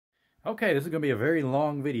Okay, this is going to be a very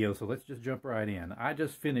long video, so let's just jump right in. I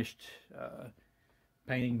just finished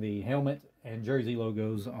painting the helmet and jersey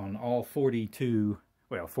logos on all 42,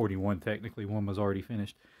 well, 41 technically, one was already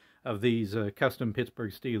finished, of these custom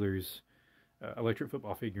Pittsburgh Steelers electric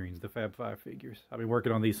football figurines, the Fab 5 figures. I've been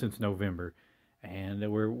working on these since November, and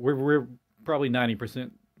we're probably 90%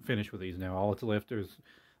 finished with these now. All that's left is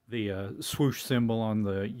the swoosh symbol on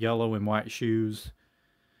the yellow and white shoes,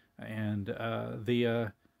 and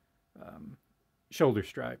the shoulder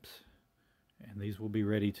stripes, and these will be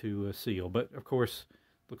ready to seal. But of course,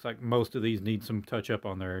 looks like most of these need some touch up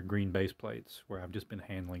on their green base plates, where I've just been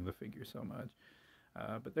handling the figure so much.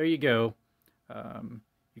 But there you go.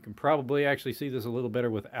 You can probably actually see this a little better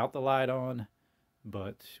without the light on,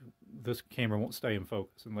 but this camera won't stay in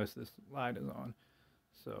focus unless this light is on.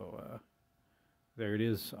 So there it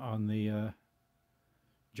is on the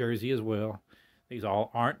jersey as well. These all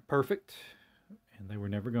aren't perfect, and they were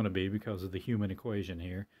never going to be because of the human equation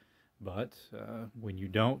here. But when you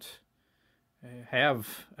don't have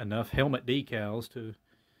enough helmet decals to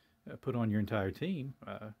put on your entire team,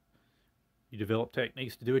 you develop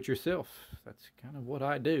techniques to do it yourself. That's kind of what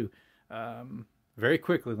I do. Very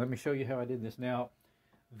quickly, let me show you how I did this. Now,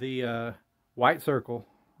 the white circle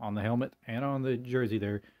on the helmet and on the jersey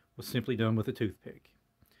there was simply done with a toothpick.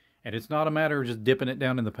 And it's not a matter of just dipping it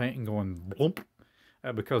down in the paint and going blump,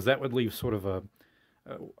 because that would leave sort of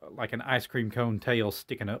like an ice cream cone tail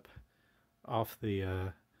sticking up off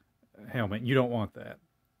the helmet. You don't want that.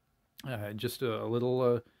 Just a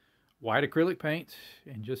little white acrylic paint,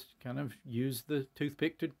 and just kind of use the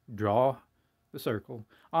toothpick to draw the circle.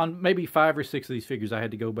 On maybe 5 or 6 of these figures, I had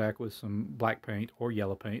to go back with some black paint or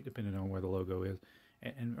yellow paint, depending on where the logo is,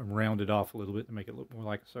 and round it off a little bit to make it look more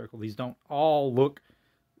like a circle. These don't all look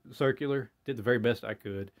circular. Did the very best I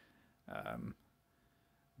could.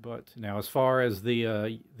 But now, as far as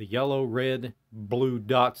the yellow, red, blue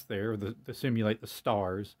dots there that simulate the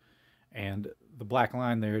stars, and the black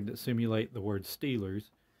line there that simulate the word Steelers,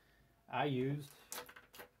 I used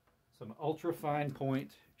some ultra fine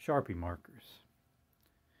point Sharpie markers.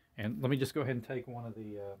 And let me just go ahead and take one of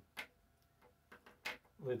the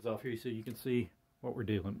lids off here so you can see what we're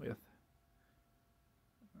dealing with.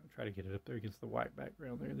 I'll try to get it up there against the white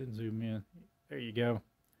background there, then zoom in. There you go.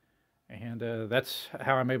 And that's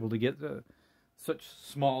how I'm able to get such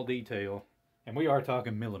small detail. And we are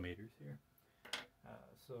talking millimeters here.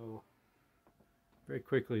 So very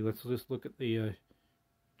quickly, let's just look at the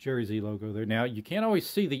jersey logo there. Now, you can't always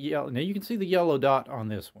see the yellow. Now, you can see the yellow dot on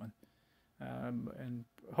this one. And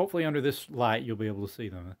hopefully under this light, you'll be able to see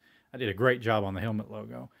them. I did a great job on the helmet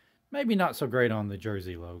logo. Maybe not so great on the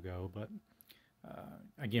jersey logo, but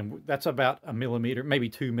again, that's about a millimeter, maybe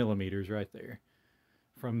 2 millimeters right there,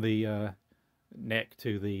 from the neck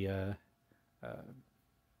to the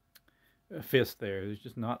fist there. There's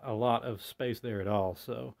just not a lot of space there at all.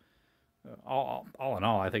 So all in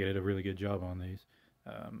all, I think I did a really good job on these.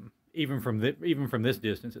 Even from this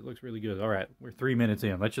distance, it looks really good. All right, we're 3 minutes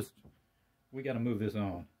in. We got to move this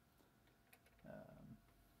on.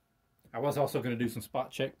 I was also going to do some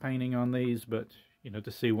spot check painting on these, but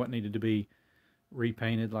to see what needed to be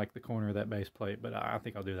repainted, like the corner of that base plate. But I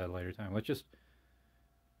think I'll do that at a later time. Let's just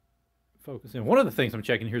focus in. One of the things I'm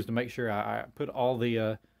checking here is to make sure I put all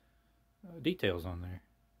the details on there.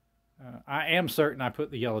 I am certain I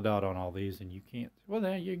put the yellow dot on all these, and you can't. Well,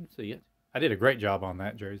 there you can see it. I did a great job on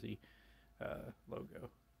that jersey logo.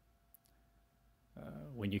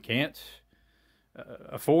 When you can't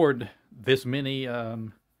afford this many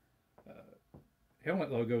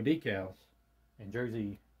helmet logo decals and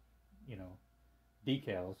jersey,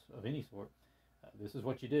 decals of any sort, this is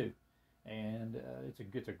what you do. And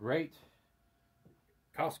it's a great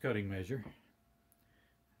cost-cutting measure.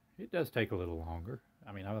 It does take a little longer.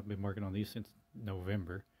 I mean, I've been working on these since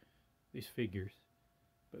November, these figures,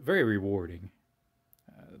 but very rewarding.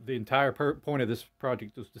 The entire point of this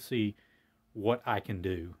project was to see what I can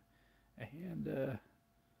do, and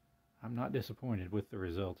I'm not disappointed with the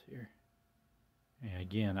results here. And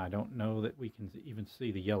again, I don't know that we can even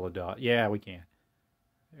see the yellow dot. Yeah, we can.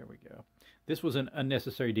 There we go. This was an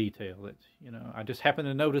unnecessary detail that, I just happened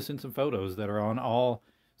to notice in some photos that are on all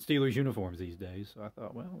Steelers uniforms these days. So I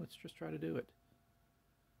thought, well, let's just try to do it.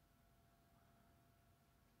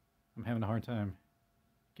 I'm having a hard time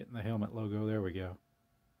getting the helmet logo. There we go.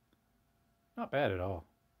 Not bad at all.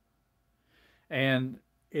 And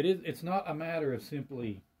it's not a matter of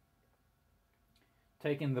simply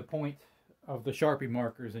taking the point of the Sharpie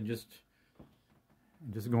markers and just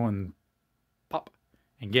going pop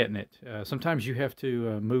and getting it. Sometimes you have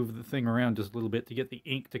to move the thing around just a little bit to get the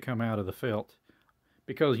ink to come out of the felt,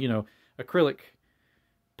 because acrylic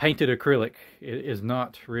painted acrylic is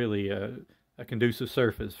not really a conducive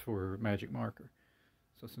surface for magic marker.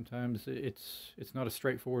 So sometimes it's not as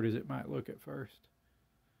straightforward as it might look at first.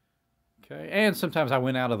 Okay, and sometimes I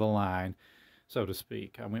went out of the line, so to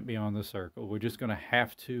speak. I went beyond the circle. We're just going to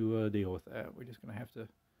have to deal with that. We're just going to have to,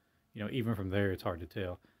 you know, even from there it's hard to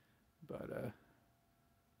tell. But,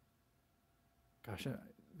 gosh,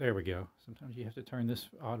 there we go. Sometimes you have to turn this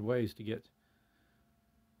odd ways to get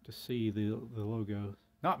to see the logos.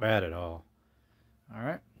 Not bad at all. All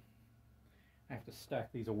right. I have to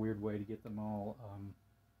stack these a weird way to get them all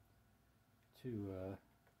to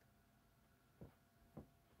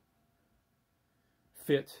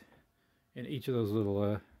fit in each of those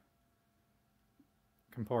little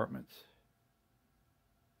compartments.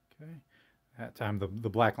 Okay. That time the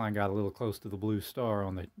black line got a little close to the blue star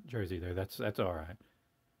on the jersey there. That's all right.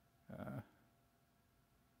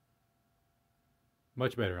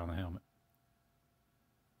 Much better on the helmet.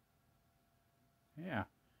 Yeah.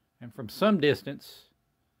 And from some distance,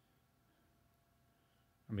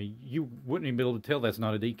 I mean, you wouldn't even be able to tell that's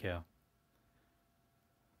not a decal.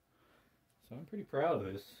 So I'm pretty proud of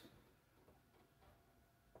this.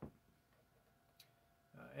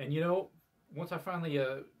 And you know, once I finally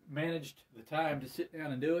managed the time to sit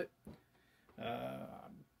down and do it,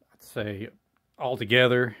 I'd say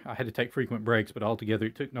altogether, I had to take frequent breaks, but altogether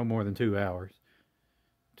it took no more than 2 hours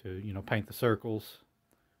to, you know, paint the circles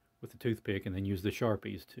with the toothpick and then use the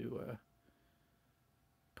Sharpies to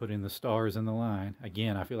put in the stars in the line.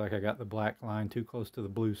 Again, I feel like I got the black line too close to the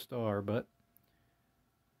blue star, but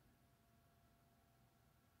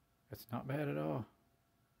that's not bad at all.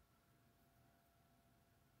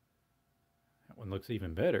 That one looks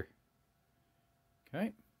even better.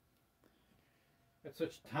 Okay. At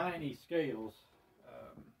such tiny scales,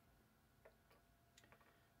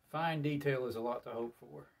 fine detail is a lot to hope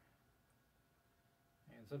for.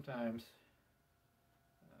 And sometimes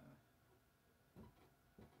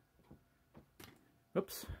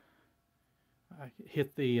oops, I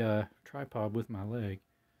hit the tripod with my leg.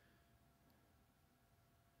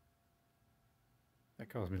 That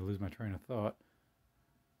caused me to lose my train of thought.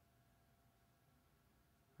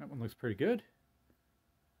 That one looks pretty good.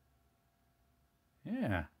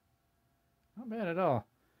 Yeah, not bad at all.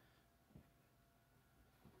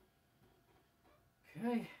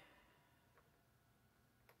 Okay.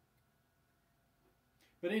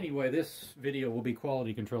 But anyway, this video will be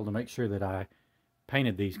quality control to make sure that I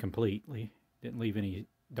painted these completely. Didn't leave any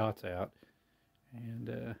dots out.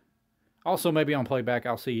 And also maybe on playback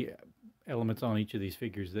I'll see elements on each of these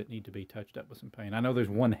figures that need to be touched up with some paint. I know there's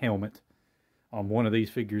one helmet on one of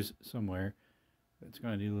these figures somewhere that's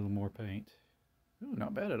going to need a little more paint. Ooh,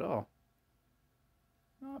 not bad at all.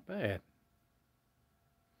 Not bad.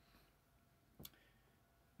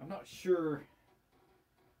 I'm not sure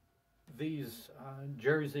these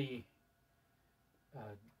jersey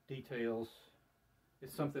details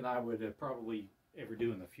is something I would probably ever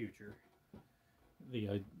do in the future.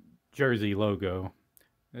 The jersey logo.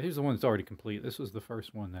 Now, here's the one that's already complete. This was the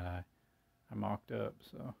first one that I mocked up.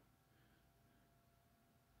 So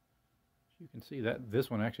you can see that this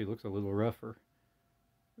one actually looks a little rougher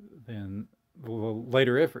than the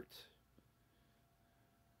later efforts.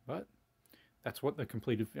 But that's what the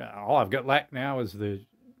completed. All I've got left now is the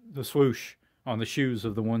swoosh on the shoes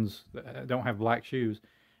of the ones that don't have black shoes,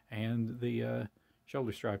 and the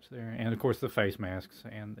shoulder stripes there, and of course the face masks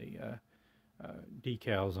and the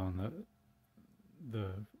decals on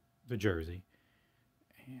the jersey.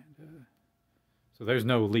 And so there's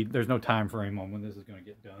no time frame on when this is going to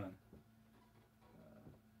get done.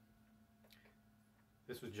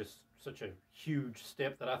 This was just such a huge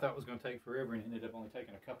step that I thought was going to take forever, and ended up only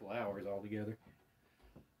taking a couple hours altogether.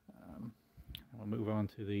 I'll move on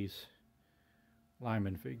to these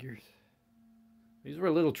lineman figures. These were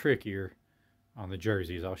a little trickier on the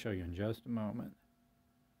jerseys. I'll show you in just a moment.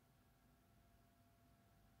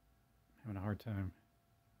 Having a hard time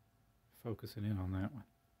focusing in on that one.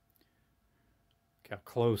 Look how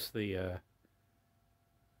close the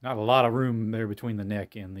not a lot of room there between the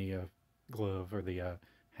neck and the glove or the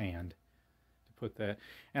hand to put that.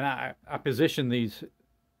 And I position these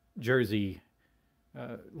jersey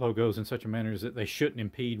logos in such a manner that they shouldn't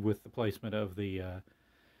impede with the placement of the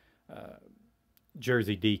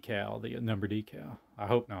jersey decal, the number decal. I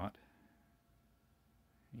hope not.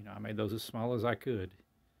 You know, I made those as small as I could.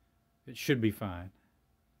 It should be fine.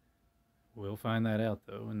 We'll find that out,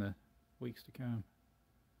 though, in the weeks to come.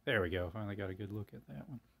 There we go. Finally got a good look at that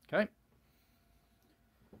one. Okay.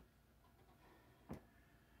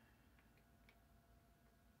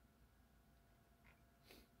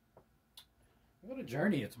 What a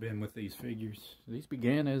journey it's been with these figures. These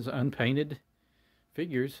began as unpainted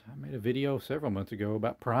figures. I made a video several months ago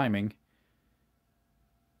about priming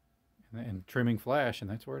and trimming flash,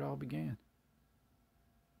 and that's where it all began.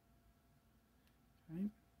 Okay.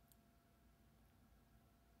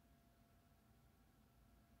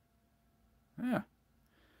 Yeah.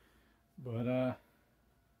 But,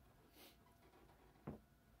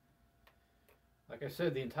 like I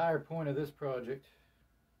said, the entire point of this project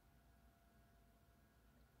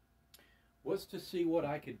was to see what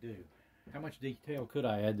I could do. How much detail could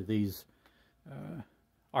I add to these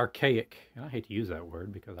archaic, and I hate to use that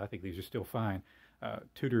word because I think these are still fine,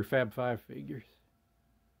 Tudor Fab 5 figures.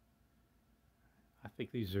 I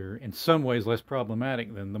think these are in some ways less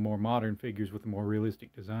problematic than the more modern figures with the more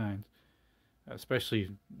realistic designs, especially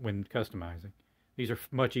when customizing. These are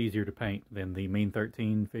much easier to paint than the Mean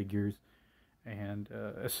 13 figures, and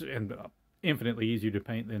infinitely easier to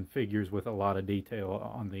paint than figures with a lot of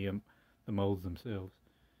detail on the molds themselves.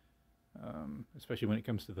 Especially when it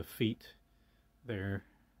comes to the feet,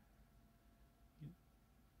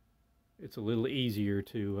 it's a little easier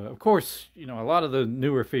to, of course, you know, a lot of the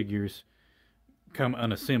newer figures come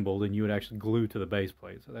unassembled and you would actually glue to the base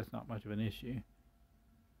plate, so that's not much of an issue.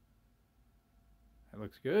 That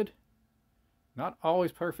looks good. Not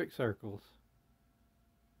always perfect circles,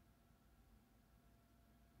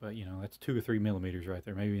 but you know, that's 2 or 3 millimeters right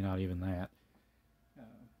there, maybe not even that.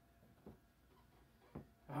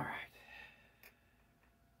 All right.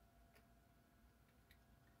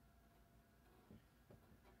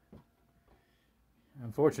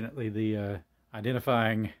 Unfortunately, the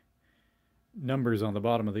identifying numbers on the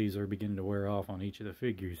bottom of these are beginning to wear off on each of the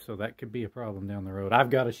figures, so that could be a problem down the road. I've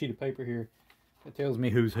got a sheet of paper here that tells me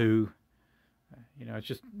who's who. You know, it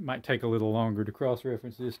just might take a little longer to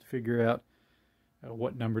cross-reference this to figure out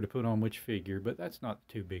what number to put on which figure, but that's not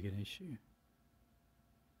too big an issue.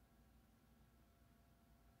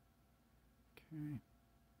 Okay.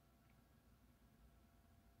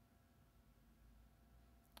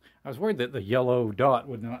 I was worried that the yellow dot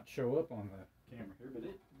would not show up on the camera here, but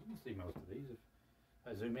you can see most of these if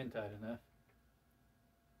I zoom in tight enough.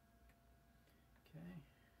 Okay.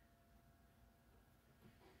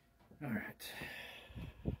 All right.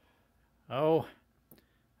 Oh, I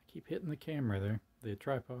keep hitting the camera there, the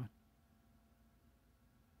tripod.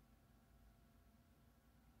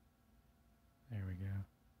 There we go.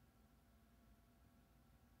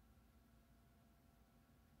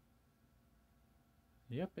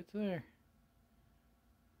 Yep, it's there.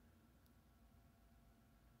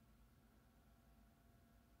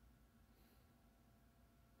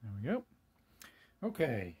 There we go.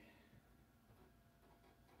 Okay.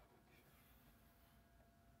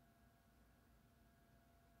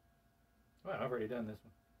 Well, I've already done this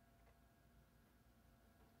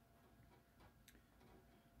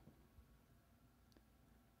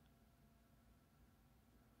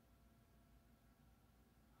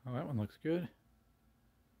one. Oh, that one looks good.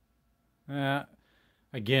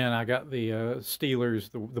 Again, I got the Steelers,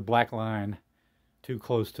 the black line, too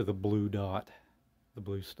close to the blue dot, the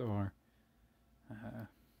blue star.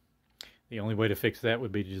 The only way to fix that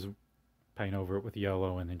would be to just paint over it with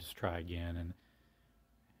yellow and then just try again.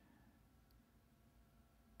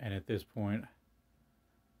 And at this point,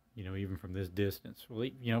 you know, even from this distance, well,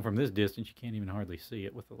 you know, from this distance, you can't even hardly see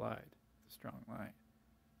it with the light, the strong light.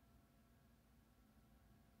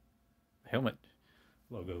 The helmet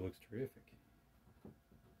logo looks terrific.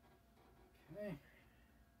 Okay.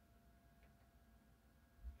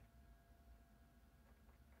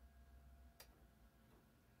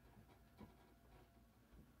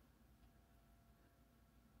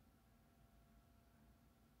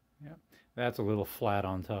 Yep, that's a little flat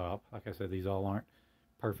on top. Like I said, these all aren't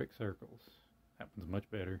perfect circles. That one's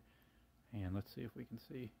much better. And let's see if we can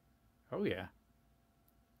see. Oh yeah.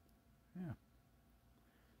 Yeah.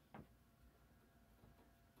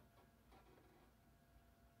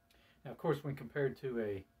 Now, of course, when compared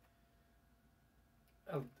to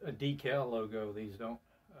a decal logo, these don't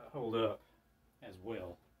hold up as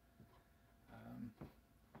well.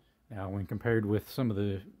 Now, when compared with some of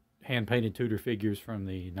the hand-painted Tudor figures from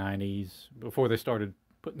the 90s, before they started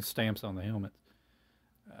putting stamps on the helmets,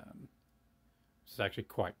 it's actually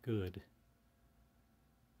quite good.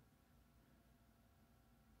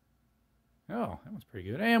 Oh, that one's pretty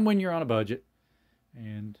good. And when you're on a budget,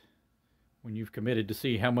 and when you've committed to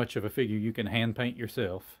see how much of a figure you can hand paint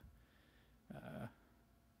yourself, it's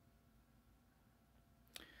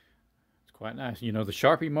quite nice. You know, the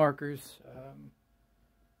Sharpie markers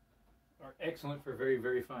are excellent for very,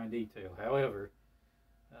 very fine detail. However,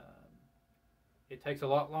 it takes a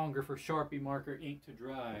lot longer for Sharpie marker ink to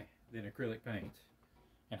dry than acrylic paint.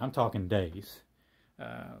 And I'm talking days.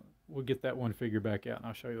 We'll get that one figure back out and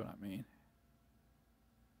I'll show you what I mean.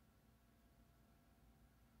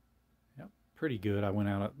 Yep, pretty good. I went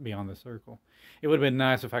out beyond the circle. It would have been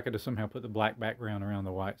nice if I could have somehow put the black background around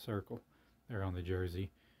the white circle there on the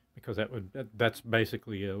jersey, because that's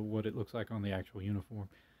basically what it looks like on the actual uniform.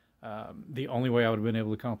 The only way I would have been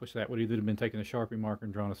able to accomplish that would either have been taking a Sharpie marker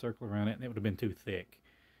and drawing a circle around it, and it would have been too thick.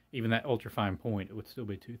 Even that ultra-fine point, it would still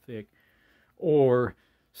be too thick. Or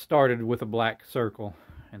started with a black circle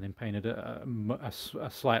and then painted a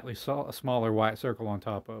slightly smaller white circle on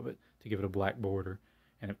top of it to give it a black border,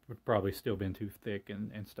 and it would probably still been too thick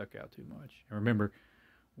and stuck out too much. And remember,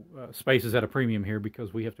 space is at a premium here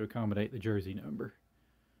because we have to accommodate the jersey number,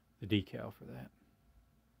 the decal for that.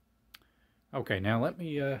 Okay, now let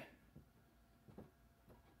me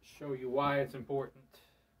show you why it's important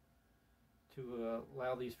to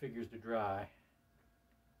allow these figures to dry.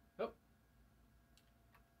 Oh,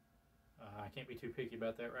 I can't be too picky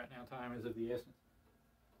about that right now. Time is of the essence.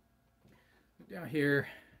 Down here,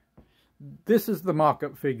 this is the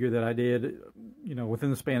mock-up figure that I did, you know, within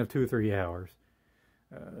the span of 2 or 3 hours.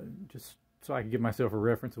 Just so I could give myself a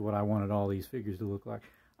reference of what I wanted all these figures to look like.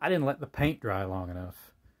 I didn't let the paint dry long enough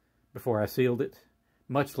before I sealed it,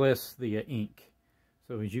 much less the ink.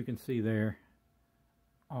 So as you can see there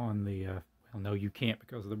on the, well, no, you can't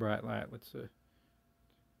because of the bright light. Let's,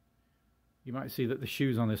 you might see that the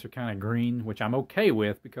shoes on this are kind of green, which I'm okay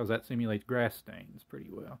with because that simulates grass stains pretty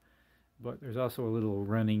well. But there's also a little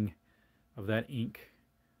running of that ink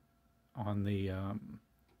on the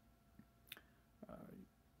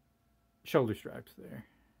shoulder stripes there.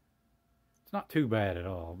 It's not too bad at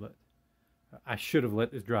all, but I should have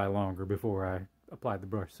let this dry longer before I applied the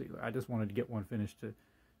brush sealer. I just wanted to get one finished to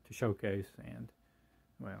showcase, and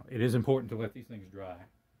well, it is important to let these things dry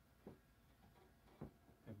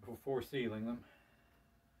before sealing them.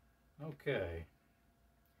 Okay,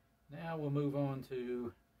 now we'll move on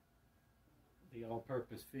to the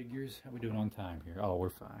all-purpose figures. How are we doing on time here? Oh, we're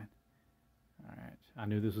fine. All right, I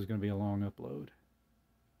knew this was going to be a long upload.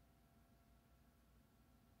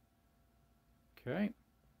 Okay.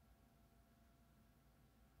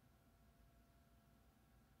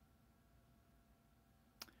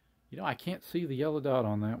 You know, I can't see the yellow dot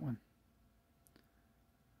on that one.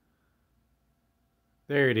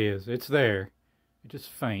 There it is. It's there. It's just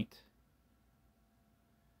faint.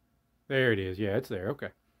 There it is. Yeah, it's there. Okay.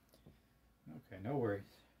 Okay, no worries.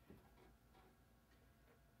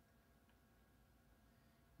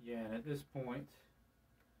 Yeah, and at this point,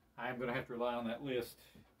 I'm going to have to rely on that list.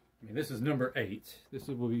 I mean, this is number 8. This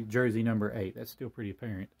will be jersey number 8. That's still pretty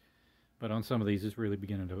apparent. But on some of these, it's really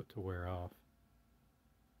beginning to wear off.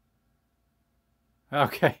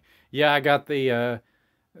 Okay, yeah, I got the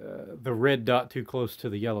red dot too close to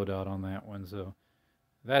the yellow dot on that one, so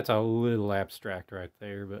that's a little abstract right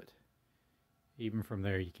there, but even from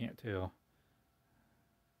there you can't tell.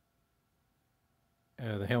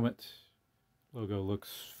 The helmet logo looks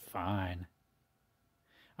fine.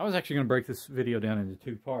 I was actually going to break this video down into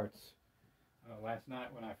 2 parts. Last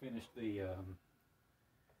night when I finished the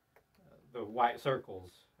white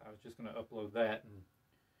circles, I was just going to upload that and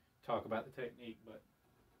talk about the technique, but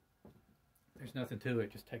there's nothing to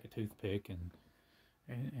it. Just take a toothpick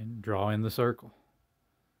and draw in the circle.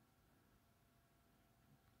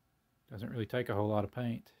 Doesn't really take a whole lot of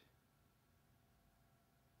paint.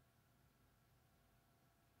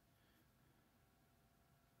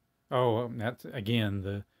 Oh, that's again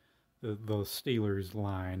the Steelers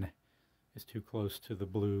line is too close to the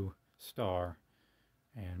blue star,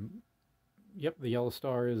 and yep, the yellow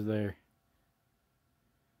star is there.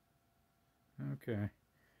 Okay.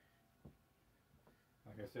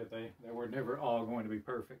 Like I said, they were never all going to be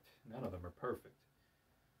perfect. None of them are perfect.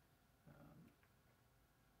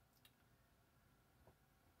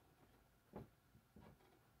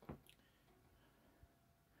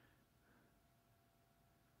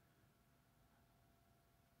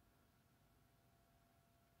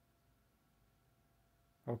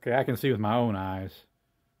 Okay, I can see with my own eyes,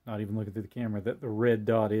 not even looking through the camera, that the red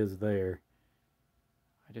dot is there.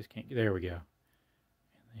 I just can't. There we go.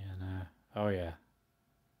 And then, oh yeah,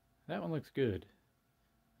 that one looks good.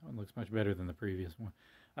 That one looks much better than the previous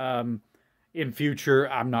one. In future,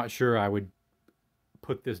 I'm not sure I would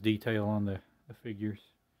put this detail on the figures.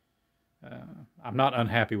 I'm not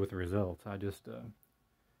unhappy with the results. I just,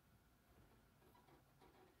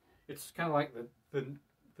 it's kind of like the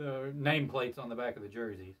nameplates on the back of the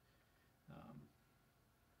jerseys.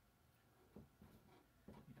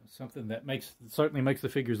 Something that certainly makes the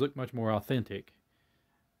figures look much more authentic.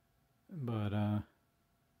 But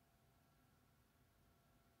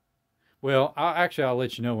Well, I'll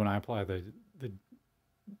let you know when I apply the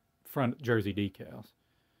front jersey decals.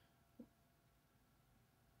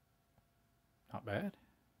 Not bad.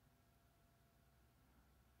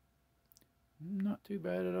 Not too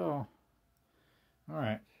bad at all. All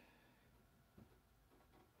right.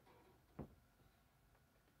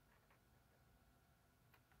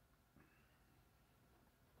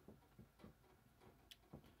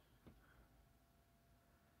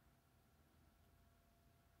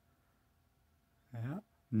 Yeah.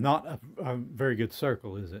 Not a very good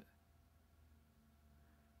circle, is it?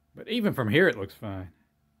 But even from here, it looks fine.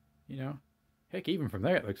 You know? Heck, even from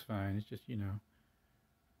there, it looks fine. It's just, you know,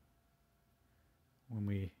 when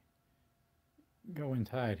we go in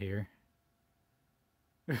tight here.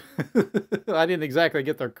 I didn't exactly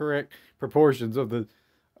get the correct proportions of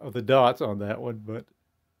the dots on that one, but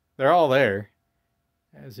they're all there,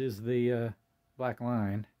 as is the black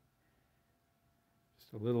line.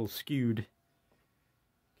 Just a little skewed.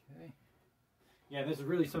 Okay. Yeah, this is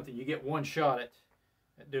really something you get one shot at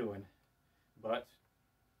doing, but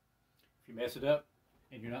if you mess it up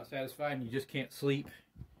and you're not satisfied and you just can't sleep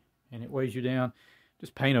and it weighs you down,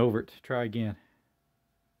 just paint over it. Try again.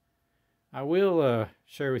 I will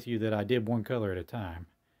share with you that I did one color at a time.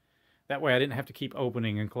 That way I didn't have to keep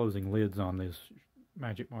opening and closing lids on these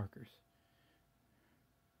magic markers,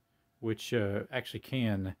 which actually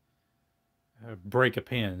can break a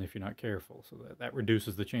pen if you're not careful. So that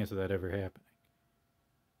reduces the chance of that ever happening.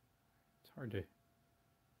 It's hard to...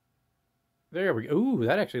 There we go. Ooh,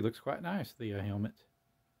 that actually looks quite nice, the helmet.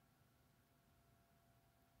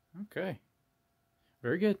 Okay.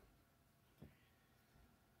 Very good.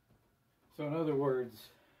 So in other words,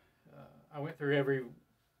 I went through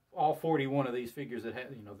all 41 of these figures that had,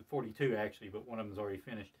 you know, the 42 actually, but one of them's already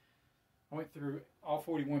finished. I went through all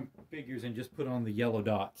 41 figures and just put on the yellow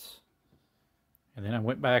dots. And then I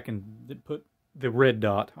went back and put the red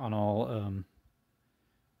dot on all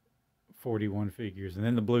 41 figures, and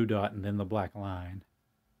then the blue dot, and then the black line.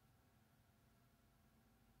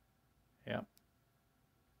 Yep.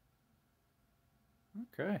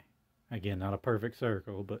 Okay. Again, not a perfect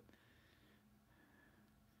circle, but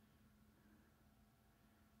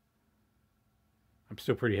I'm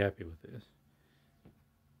still pretty happy with this.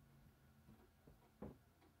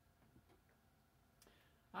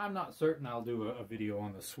 I'm not certain I'll do a video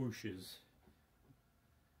on the swooshes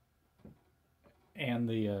and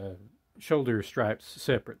the shoulder stripes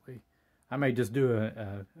separately. I may just do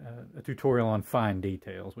a tutorial on fine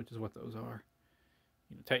details, which is what those are.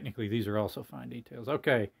 You know, technically, these are also fine details.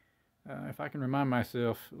 Okay, if I can remind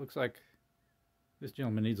myself, it looks like this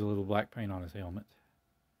gentleman needs a little black paint on his helmet,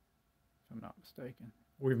 if I'm not mistaken.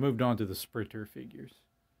 We've moved on to the sprinter figures.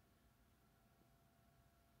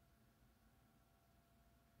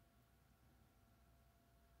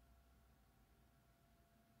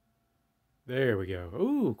 There we go.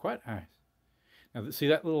 Ooh, quite nice. Now, see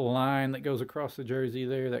that little line that goes across the jersey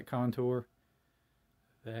there, that contour?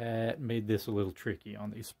 That made this a little tricky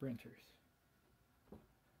on these sprinters.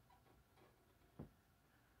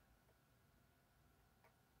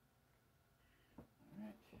 All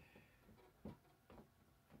right.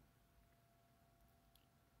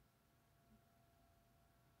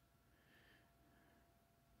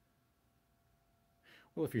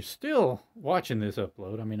 Well, if you're still watching this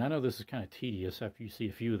upload, I mean, I know this is kind of tedious after you see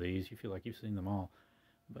a few of these. You feel like you've seen them all.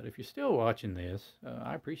 But if you're still watching this,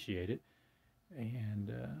 I appreciate it.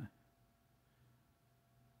 And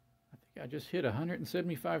I think I just hit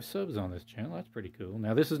 175 subs on this channel. That's pretty cool.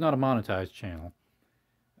 Now, this is not a monetized channel.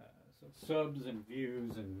 So subs and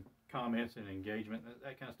views and comments and engagement,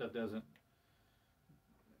 that kind of stuff doesn't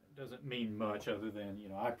mean much other than, you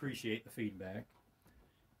know, I appreciate the feedback.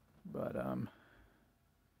 But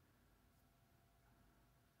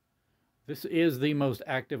this is the most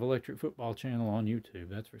active electric football channel on YouTube,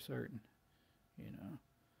 that's for certain. You know,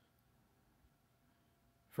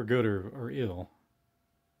 for good or ill,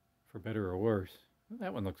 for better or worse.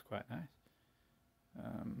 That one looks quite nice.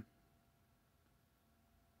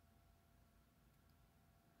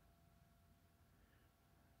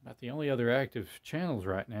 About the only other active channels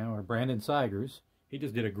right now are Brandon Seigers. He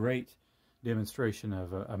just did a great demonstration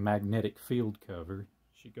of a magnetic field cover.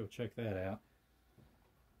 You should go check that out.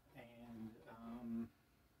 And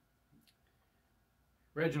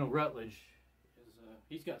Reginald Rutledge,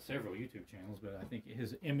 he's got several YouTube channels, but I think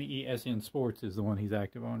his MESN Sports is the one he's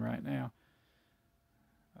active on right now.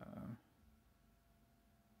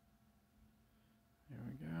 There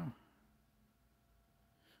we go.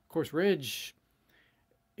 Of course, Reg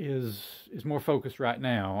is more focused right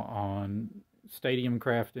now on stadium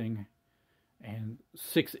crafting and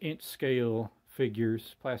 6-inch scale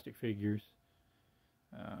figures, plastic figures.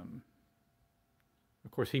 Of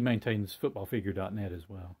course, he maintains footballfigure.net as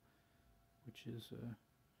well, which is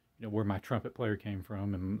you know, where my trumpet player came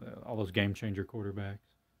from, and all those game changer quarterbacks.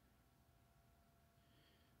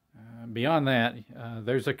 Beyond that,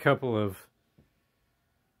 there's a couple of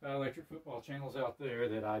electric football channels out there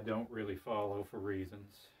that I don't really follow for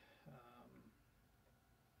reasons.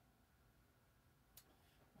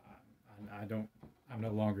 I'm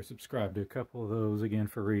no longer subscribed to a couple of those, again,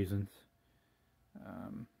 for reasons.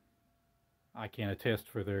 I can't attest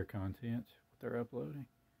for their content, what they're uploading.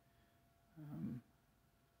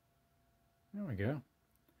 There we go.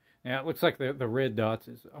 Now, it looks like the red dots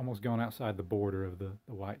is almost gone outside the border of the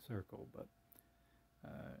white circle, but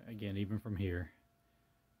again, even from here,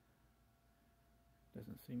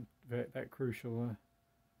 doesn't seem that crucial an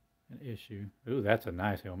issue. Ooh, that's a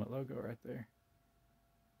nice helmet logo right there.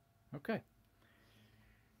 Okay.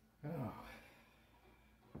 Oh.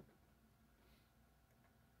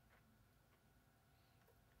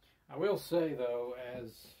 I will say, though,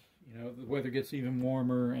 as you know, the weather gets even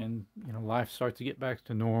warmer and, you know, life starts to get back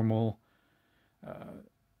to normal,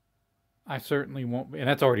 I certainly won't, and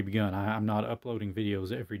that's already begun. I'm not uploading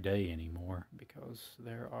videos every day anymore because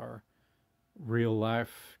there are real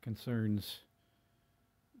life concerns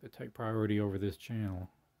that take priority over this channel.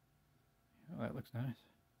 Oh, that looks nice.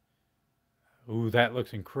 Ooh, that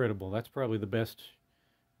looks incredible. That's probably the best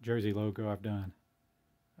jersey logo I've done.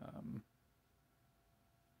 I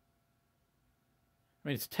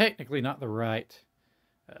mean, it's technically not the right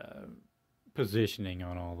positioning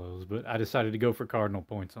on all those, but I decided to go for cardinal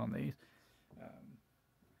points on these.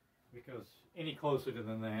 Because any closer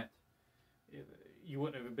than that, you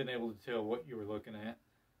wouldn't have been able to tell what you were looking at.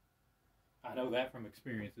 I know that from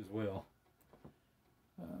experience as well.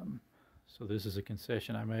 So this is a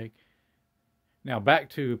concession I make. Now back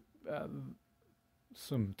to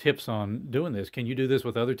some tips on doing this. Can you do this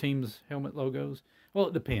with other teams' helmet logos? Well,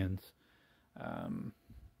 it depends.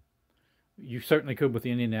 You certainly could with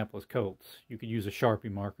the Indianapolis Colts. You could use a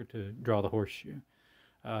Sharpie marker to draw the horseshoe.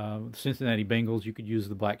 The Cincinnati Bengals, you could use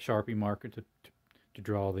the black Sharpie marker to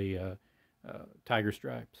draw the tiger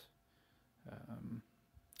stripes.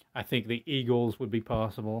 I think the Eagles would be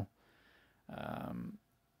possible.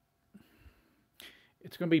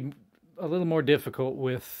 It's going to be a little more difficult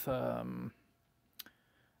with a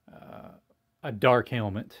dark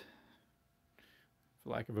helmet, for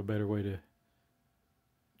lack of a better way to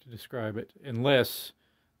describe it, unless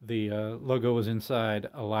the logo is inside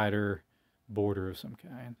a lighter border of some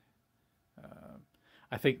kind.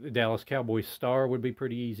 I think the Dallas Cowboys star would be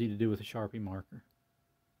pretty easy to do with a Sharpie marker.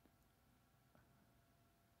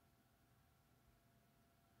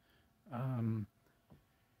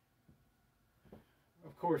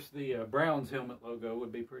 Of course, the Browns helmet logo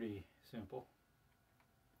would be pretty simple,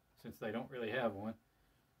 since they don't really have one.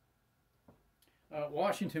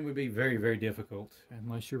 Washington would be very, very difficult,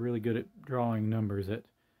 unless you're really good at drawing numbers at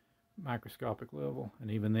microscopic level.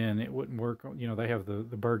 And even then, it wouldn't work. You know, they have the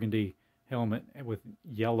burgundy helmet with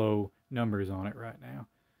yellow numbers on it right now.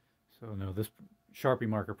 So, no, this Sharpie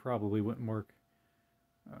marker probably wouldn't work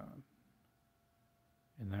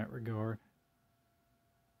in that regard.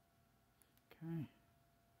 Okay.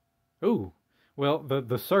 Ooh, well,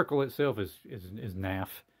 the circle itself is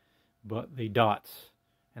naff, but the dots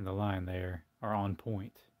and the line there are on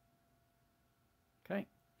point. Okay.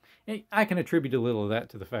 And I can attribute a little of that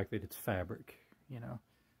to the fact that it's fabric, you know.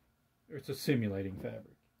 Or it's a simulating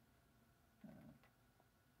fabric.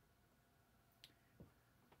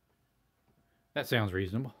 That sounds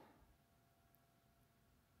reasonable.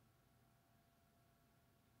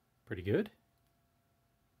 Pretty good.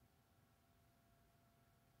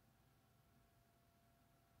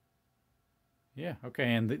 Yeah,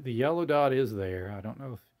 okay, and the yellow dot is there. I don't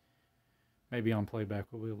know if maybe on playback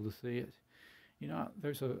we'll be able to see it. You know,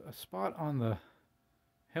 there's a spot on the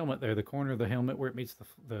helmet there, the corner of the helmet where it meets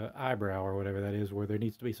the eyebrow or whatever that is, where there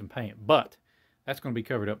needs to be some paint. But that's going to be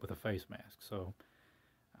covered up with a face mask, so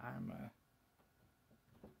I'm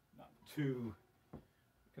not too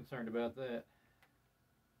concerned about that.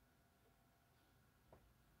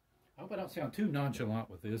 I hope I don't sound too nonchalant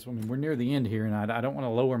with this. I mean, we're near the end here, and I don't want to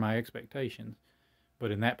lower my expectations. But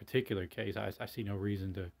in that particular case, I see no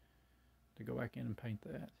reason to go back in and paint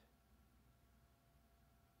that.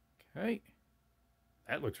 Okay.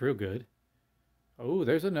 That looks real good. Oh,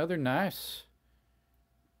 there's another nice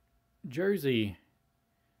jersey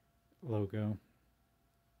logo.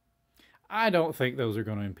 I don't think those are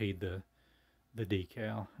going to impede the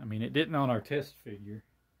decal. I mean, it didn't on our test figure.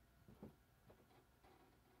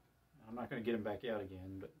 I'm not going to get them back out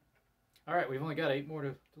again, but all right, we've only got 8 more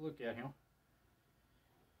to look at here.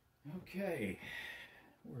 Okay,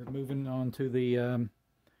 we're moving on to the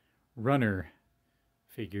runner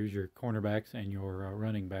figures, your cornerbacks and your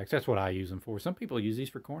running backs. That's what I use them for. Some people use these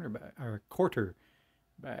for cornerback or quarterbacks.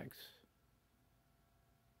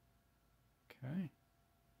 Okay.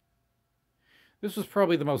 This was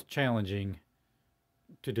probably the most challenging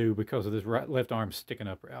to do because of this left arm sticking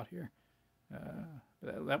up out here.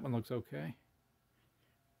 That one looks okay.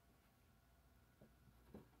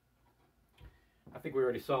 I think we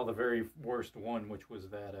already saw the very worst one, which was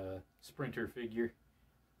that sprinter figure.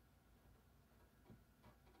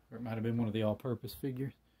 Or it might have been one of the all-purpose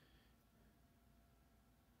figures.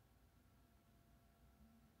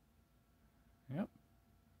 Yep.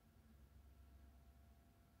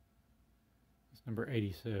 It's number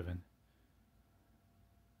 87.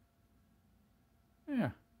 Yeah.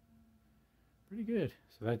 Pretty good.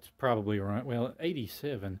 So that's probably right. Well,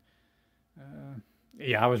 87.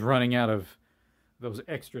 Yeah, I was running out of those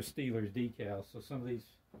extra Steelers decals, so some of these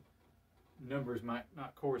numbers might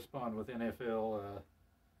not correspond with NFL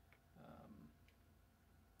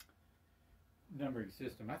numbering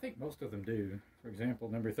system. I think most of them do. For example,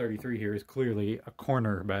 number 33 here is clearly a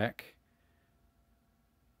cornerback.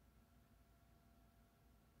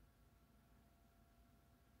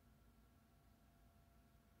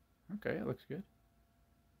 Okay, it looks good.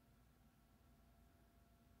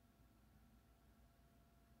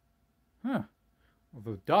 Huh. Well,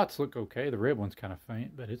 the dots look okay. The red one's kind of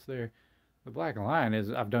faint, but it's there. The black line is,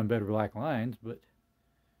 I've done better black lines, but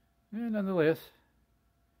nonetheless.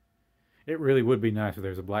 It really would be nice if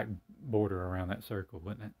there's a black border around that circle,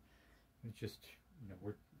 wouldn't it? It's just, you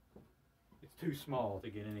know, it's too small to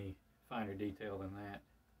get any finer detail than that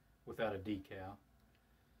without a decal.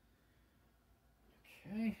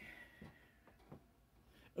 Okay.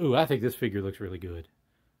 Ooh, I think this figure looks really good.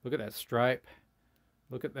 Look at that stripe.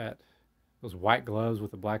 Look at that. Those white gloves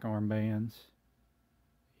with the black armbands.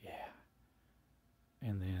 Yeah.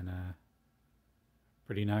 And then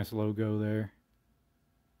pretty nice logo there.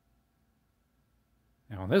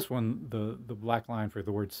 Now on this one, the black line for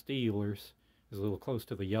the word Steelers is a little close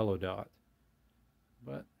to the yellow dot.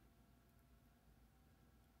 But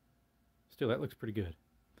still, that looks pretty good.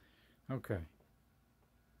 Okay.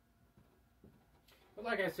 But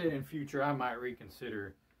like I said, in future, I might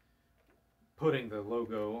reconsider putting the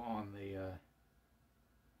logo on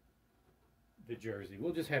the jersey.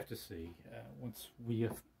 We'll just have to see once we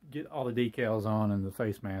get all the decals on and the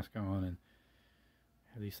face mask on and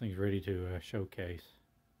have these things ready to showcase.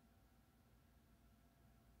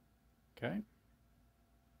 Okay.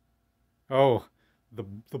 Oh, the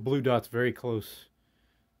blue dot's very close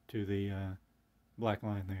to the black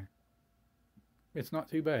line there. It's not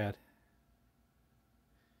too bad.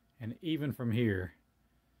 And even from here,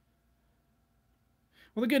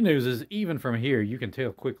 well, the good news is even from here, you can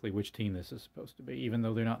tell quickly which team this is supposed to be, even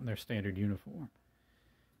though they're not in their standard uniform.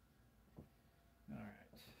 All right.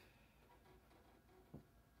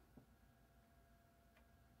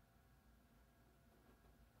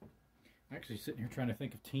 I'm actually sitting here trying to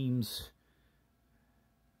think of teams.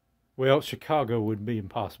 Well, Chicago would be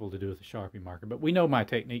impossible to do with a Sharpie marker, but we know my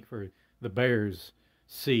technique for the Bears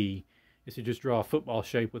C is to just draw a football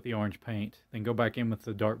shape with the orange paint, then go back in with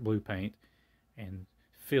the dark blue paint and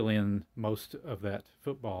fill in most of that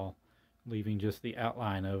football, leaving just the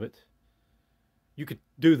outline of it. You could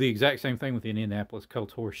do the exact same thing with the Indianapolis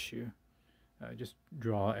Colts horseshoe. Just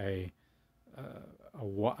draw a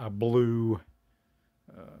blue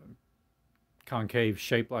concave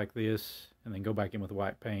shape like this, and then go back in with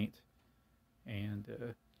white paint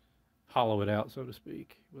and hollow it out, so to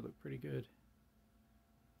speak. It would look pretty good.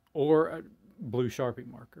 Or a blue Sharpie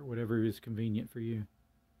marker, whatever is convenient for you.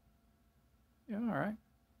 Yeah, all right.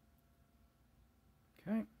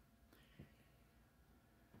 Okay.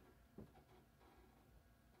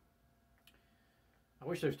 I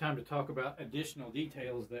wish there was time to talk about additional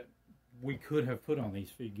details that we could have put on these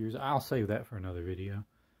figures. I'll save that for another video.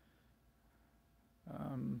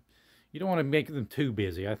 You don't want to make them too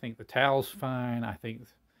busy. I think the towel's fine. I think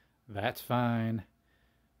that's fine.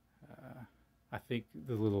 I think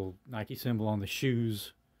the little Nike symbol on the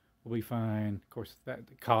shoes will be fine. Of course, the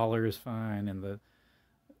collar is fine, and the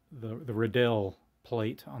Riddell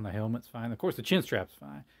plate on the helmet's fine. Of course, the chin strap's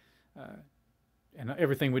fine. And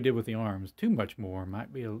everything we did with the arms, too much more,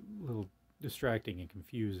 might be a little distracting and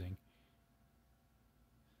confusing.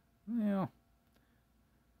 Well,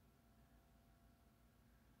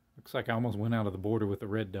 looks like I almost went out of the border with the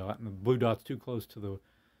red dot, and the blue dot's too close to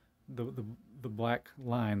the black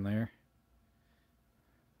line there.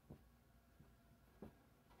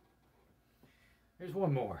 Here's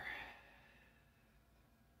one more.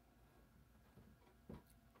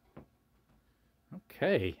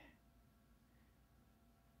 Okay.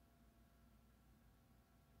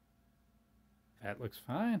 That looks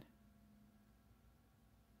fine.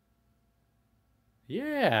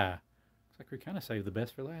 Yeah. Looks like we kind of saved the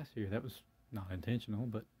best for last here. That was not intentional,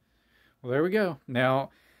 but... Well, there we go. Now,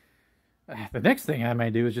 the next thing I may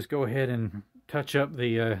do is just go ahead and touch up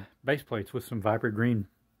the base plates with some Viper Green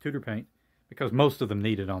Tudor paint, because most of them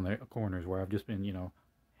need it on the corners where I've just been, you know,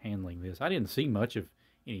 handling this. I didn't see much of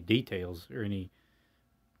any details or any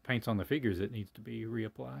paints on the figures that needs to be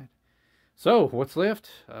reapplied. So, what's left?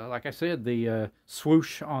 Like I said, the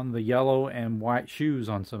swoosh on the yellow and white shoes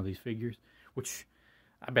on some of these figures, which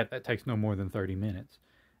I bet that takes no more than 30 minutes.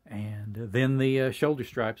 And then the shoulder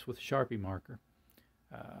stripes with a Sharpie marker.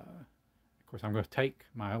 Of course, I'm going to take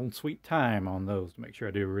my own sweet time on those to make sure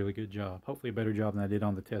I do a really good job. Hopefully a better job than I did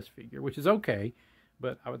on the test figure, which is okay,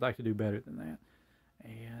 but I would like to do better than that.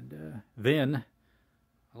 And then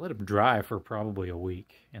I'll let them dry for probably a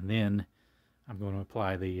week, and then I'm going to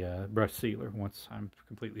apply the brush sealer once I'm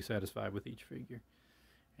completely satisfied with each figure.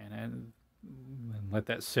 And let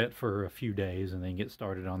that set for a few days, and then get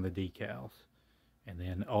started on the decals. And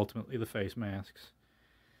then ultimately the face masks.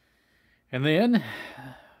 And then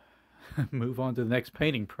move on to the next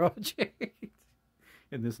painting project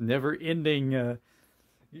in this never-ending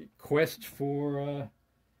quest for,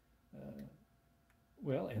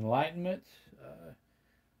 well, enlightenment,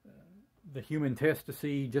 the human test to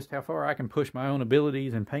see just how far I can push my own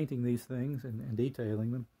abilities in painting these things and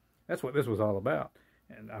detailing them. That's what this was all about,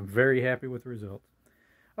 and I'm very happy with the results.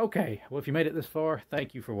 Okay, well, if you made it this far,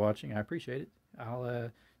 thank you for watching. I appreciate it.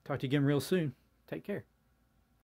 I'll talk to you again real soon. Take care.